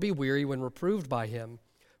 nor be weary when reproved by him.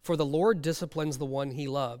 For the Lord disciplines the one he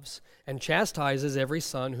loves, and chastises every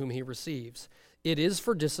son whom he receives. It is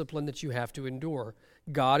for discipline that you have to endure.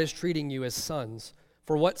 God is treating you as sons.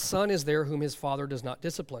 For what son is there whom his father does not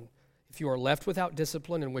discipline? If you are left without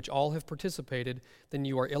discipline in which all have participated, then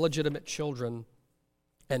you are illegitimate children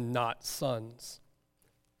and not sons.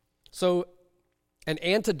 So, an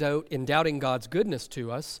antidote in doubting God's goodness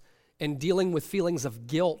to us and dealing with feelings of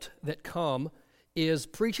guilt that come is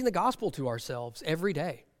preaching the gospel to ourselves every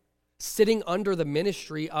day, sitting under the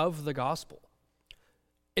ministry of the gospel,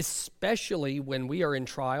 especially when we are in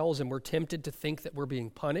trials and we're tempted to think that we're being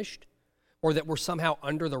punished or that we're somehow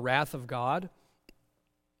under the wrath of God.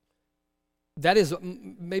 That is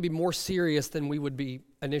maybe more serious than we would be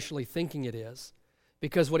initially thinking it is,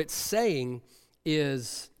 because what it's saying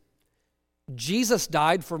is Jesus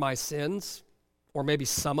died for my sins, or maybe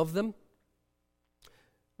some of them,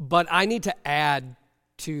 but I need to add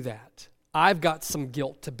to that. I've got some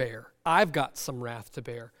guilt to bear. I've got some wrath to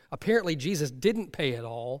bear. Apparently, Jesus didn't pay it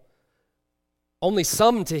all. Only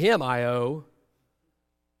some to him I owe.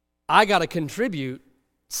 I got to contribute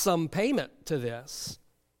some payment to this.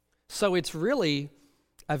 So it's really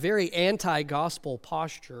a very anti-gospel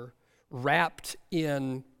posture wrapped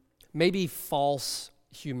in maybe false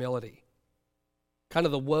humility. Kind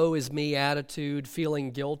of the woe is me attitude,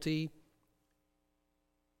 feeling guilty.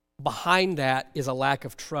 Behind that is a lack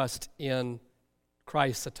of trust in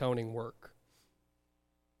Christ's atoning work.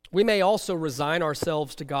 We may also resign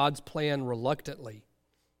ourselves to God's plan reluctantly.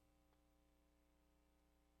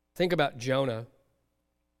 Think about Jonah.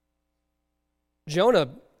 Jonah,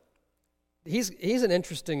 he's an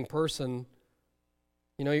interesting person.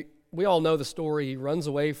 You know, we all know the story. He runs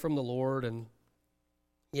away from the Lord and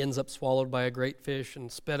he ends up swallowed by a great fish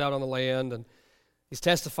and spit out on the land, and he's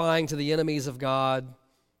testifying to the enemies of God.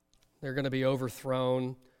 They're going to be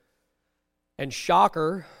overthrown. And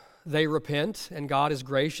shocker, they repent, and God is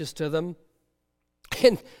gracious to them.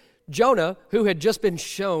 And Jonah, who had just been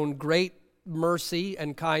shown great mercy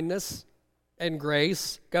and kindness and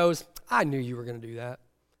grace, goes, I knew you were going to do that.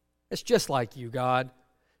 It's just like you, God.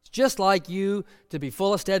 It's just like you to be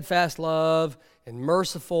full of steadfast love and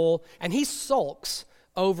merciful. And he sulks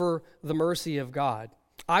over the mercy of God.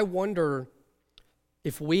 I wonder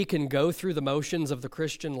if we can go through the motions of the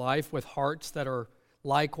Christian life with hearts that are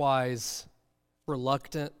likewise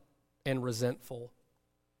reluctant and resentful.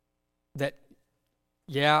 That,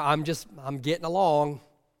 yeah, I'm getting along.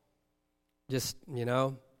 Just,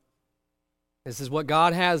 this is what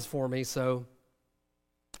God has for me, so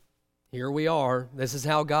here we are. This is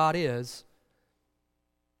how God is.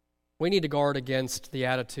 We need to guard against the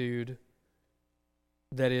attitude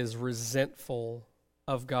that is resentful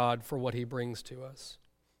of God for what he brings to us.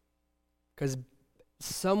 Because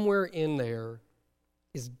somewhere in there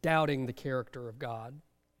is doubting the character of God,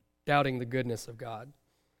 doubting the goodness of God.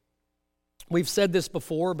 We've said this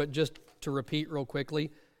before, but just to repeat real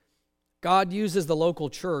quickly, God uses the local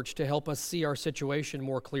church to help us see our situation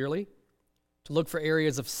more clearly, to look for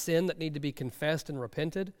areas of sin that need to be confessed and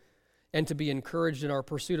repented, and to be encouraged in our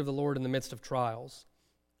pursuit of the Lord in the midst of trials.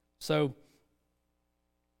 So,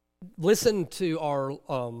 listen to our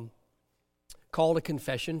call to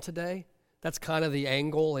confession today. That's kind of the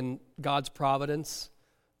angle in God's providence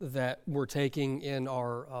that we're taking in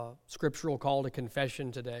our scriptural call to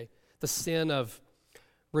confession today. The sin of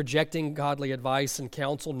rejecting godly advice and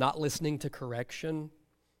counsel, not listening to correction.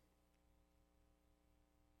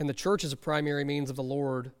 And the church is a primary means of the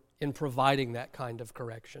Lord in providing that kind of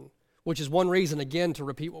correction, which is one reason, again, to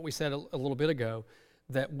repeat what we said a little bit ago,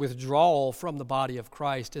 that withdrawal from the body of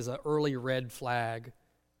Christ is an early red flag.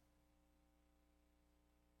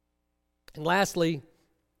 And lastly,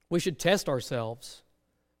 we should test ourselves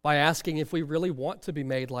by asking if we really want to be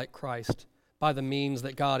made like Christ by the means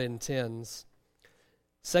that God intends.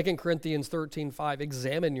 2 Corinthians 13:5,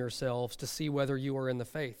 examine yourselves to see whether you are in the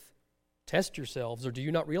faith. Test yourselves, or do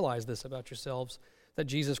you not realize this about yourselves, that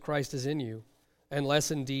Jesus Christ is in you,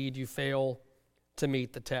 unless indeed you fail to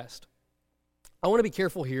meet the test. I want to be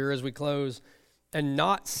careful here as we close and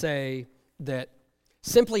not say that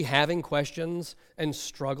simply having questions and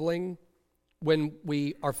struggling when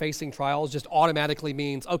we are facing trials just automatically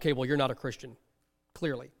means, okay, well, you're not a Christian,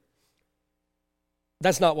 clearly.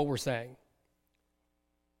 That's not what we're saying.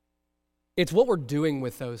 It's what we're doing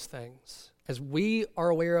with those things. As we are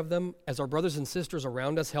aware of them, as our brothers and sisters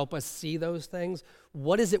around us help us see those things,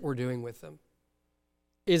 what is it we're doing with them?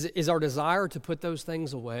 Is our desire to put those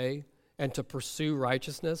things away and to pursue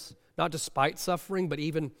righteousness, not despite suffering, but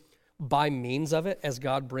even by means of it as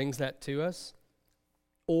God brings that to us?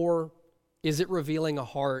 Or is it revealing a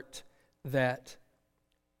heart that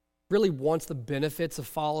really wants the benefits of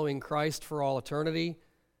following Christ for all eternity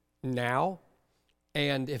now?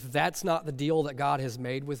 And if that's not the deal that God has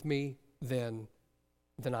made with me, then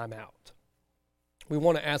I'm out. We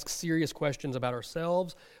want to ask serious questions about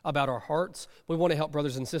ourselves, about our hearts. We want to help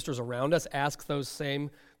brothers and sisters around us ask those same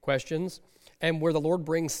questions. And where the Lord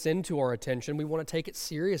brings sin to our attention, we want to take it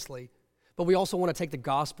seriously. But we also want to take the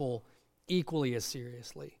gospel equally as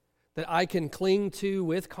seriously. That I can cling to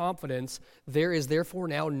with confidence, there is therefore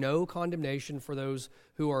now no condemnation for those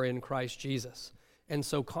who are in Christ Jesus. And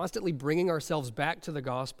so constantly bringing ourselves back to the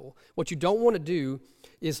gospel. What you don't want to do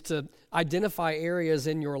is to identify areas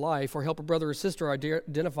in your life or help a brother or sister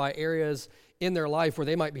identify areas in their life where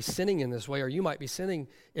they might be sinning in this way or you might be sinning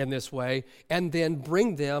in this way, and then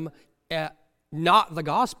bring them at not the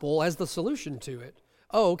gospel as the solution to it.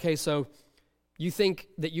 Oh, okay, so you think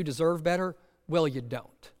that you deserve better? Well, you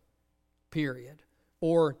don't. Period.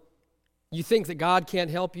 Or you think that God can't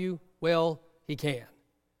help you? Well, He can.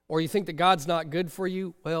 Or you think that God's not good for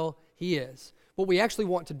you? Well, He is. What we actually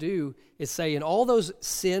want to do is say in all those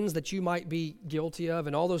sins that you might be guilty of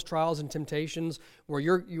and all those trials and temptations where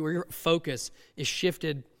your focus is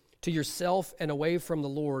shifted to yourself and away from the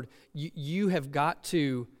Lord, you have got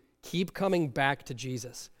to keep coming back to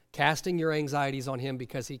Jesus, casting your anxieties on Him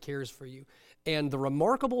because He cares for you. And the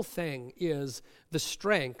remarkable thing is the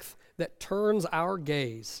strength that turns our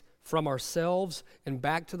gaze from ourselves and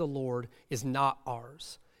back to the Lord is not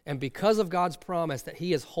ours. And because of God's promise that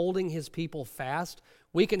He is holding His people fast,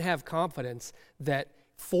 we can have confidence that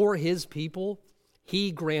for His people,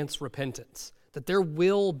 He grants repentance, that there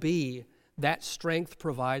will be that strength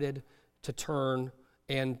provided to turn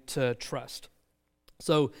and to trust.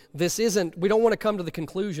 So we don't want to come to the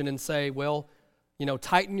conclusion and say, well,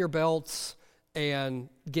 tighten your belts and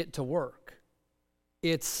get to work.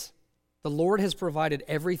 It's the Lord has provided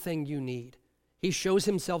everything you need. He shows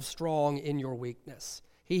Himself strong in your weakness.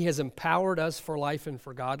 He has empowered us for life and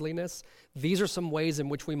for godliness. These are some ways in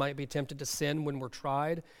which we might be tempted to sin when we're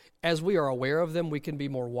tried. As we are aware of them, we can be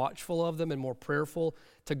more watchful of them and more prayerful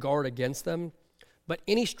to guard against them. But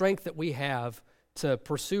any strength that we have to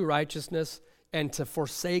pursue righteousness and to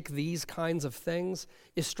forsake these kinds of things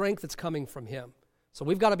is strength that's coming from Him. So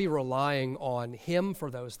we've got to be relying on Him for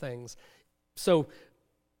those things. So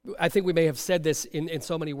I think we may have said this in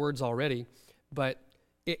so many words already, but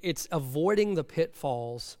it's avoiding the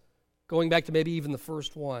pitfalls, going back to maybe even the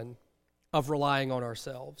first one, of relying on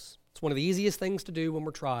ourselves. It's one of the easiest things to do when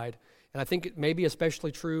we're tried, and I think it may be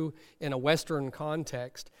especially true in a Western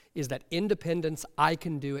context, is that independence, I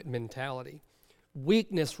can do it mentality.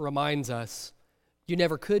 Weakness reminds us you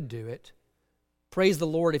never could do it. Praise the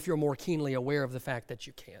Lord if you're more keenly aware of the fact that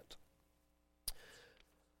you can't.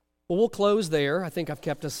 Well, we'll close there. I think I've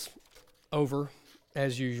kept us over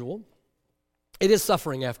as usual. It is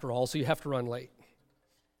suffering after all, so you have to run late.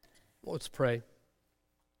 Let's pray.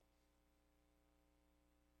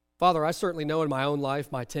 Father, I certainly know in my own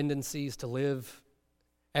life my tendencies to live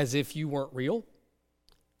as if you weren't real,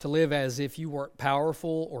 to live as if you weren't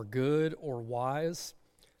powerful or good or wise,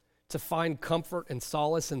 to find comfort and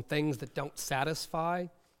solace in things that don't satisfy,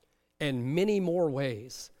 and many more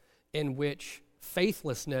ways in which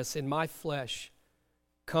faithlessness in my flesh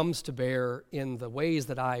comes to bear in the ways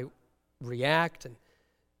that I react and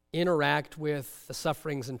interact with the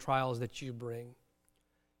sufferings and trials that you bring.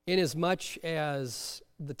 Inasmuch as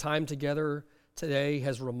the time together today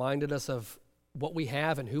has reminded us of what we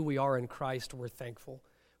have and who we are in Christ, we're thankful.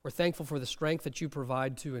 We're thankful for the strength that you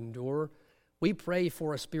provide to endure. We pray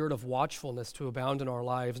for a spirit of watchfulness to abound in our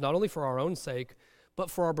lives, not only for our own sake, but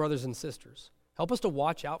for our brothers and sisters. Help us to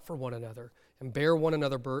watch out for one another and bear one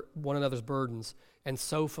another's burdens, and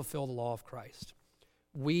so fulfill the law of Christ.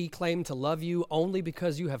 We claim to love you only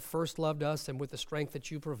because you have first loved us and with the strength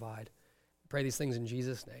that you provide. We pray these things in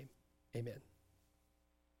Jesus' name. Amen.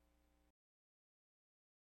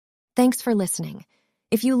 Thanks for listening.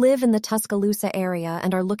 If you live in the Tuscaloosa area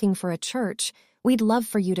and are looking for a church, we'd love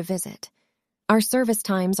for you to visit. Our service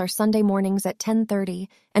times are Sunday mornings at 10:30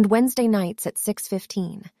 and Wednesday nights at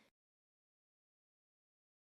 6:15.